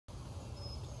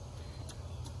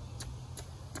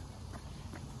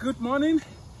Good morning,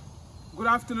 good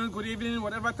afternoon, good evening,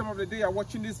 whatever time of the day you're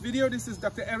watching this video. This is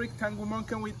Dr. Eric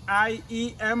Tangumonken with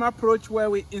IEM approach, where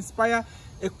we inspire,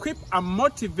 equip, and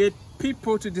motivate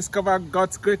people to discover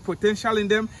God's great potential in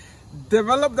them,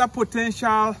 develop that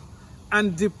potential,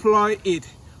 and deploy it.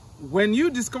 When you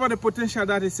discover the potential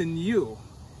that is in you,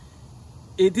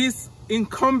 it is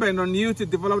incumbent on you to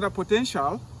develop that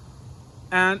potential,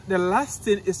 and the last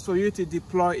thing is for you to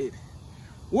deploy it.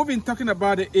 We've been talking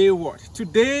about the A word.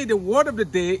 Today, the word of the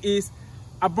day is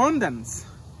abundance.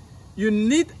 You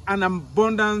need an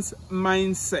abundance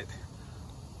mindset.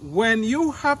 When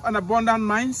you have an abundant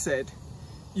mindset,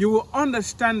 you will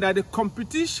understand that the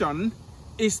competition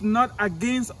is not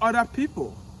against other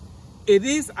people. It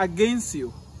is against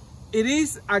you. It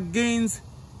is against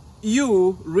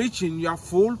you reaching your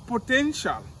full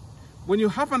potential. When you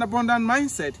have an abundant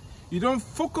mindset, you don't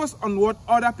focus on what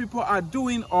other people are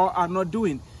doing or are not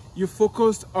doing. You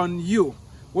focus on you.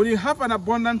 When you have an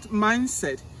abundant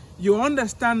mindset, you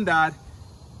understand that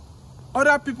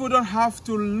other people don't have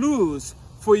to lose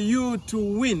for you to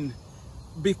win,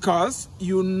 because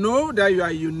you know that you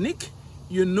are unique.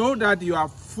 You know that you are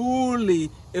fully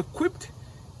equipped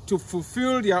to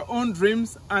fulfill your own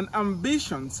dreams and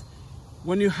ambitions.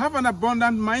 When you have an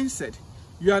abundant mindset,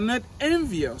 you are not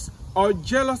envious or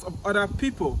jealous of other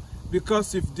people,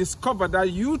 because you've discovered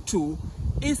that you too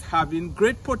is having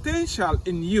great potential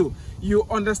in you. You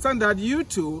understand that you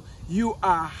too, you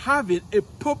are having a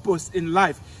purpose in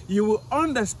life. You will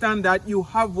understand that you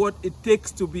have what it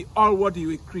takes to be all what you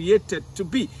were created to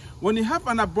be. When you have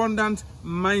an abundant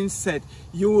mindset,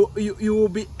 you will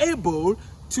be able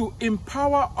to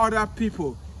empower other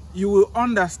people. You will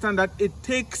understand that it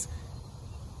takes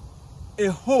a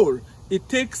whole, it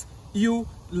takes you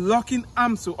locking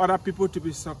arms to other people to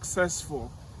be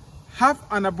successful. Have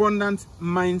an abundant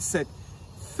mindset.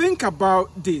 Think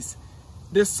about this.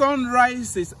 The sun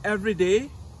rises every day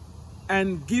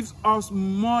and gives us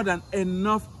more than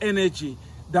enough energy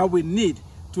that we need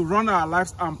to run our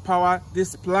lives and power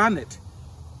this planet.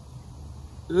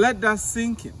 Let that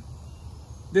sink in.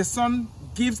 The sun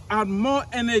gives out more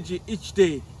energy each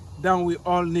day than we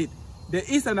all need. There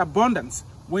is an abundance.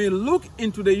 When you look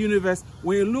into the universe,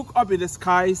 when you look up in the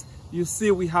skies, you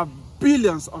see we have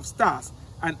billions of stars.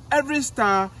 And every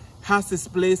star has its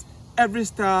place. Every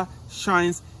star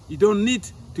shines. You don't need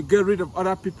to get rid of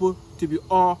other people to be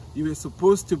all you were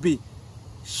supposed to be.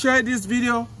 Share this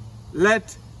video.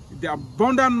 Let the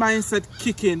abundant mindset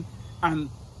kick in and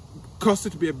cause it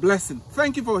to be a blessing.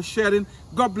 Thank you for sharing.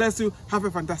 God bless you. Have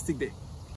a fantastic day.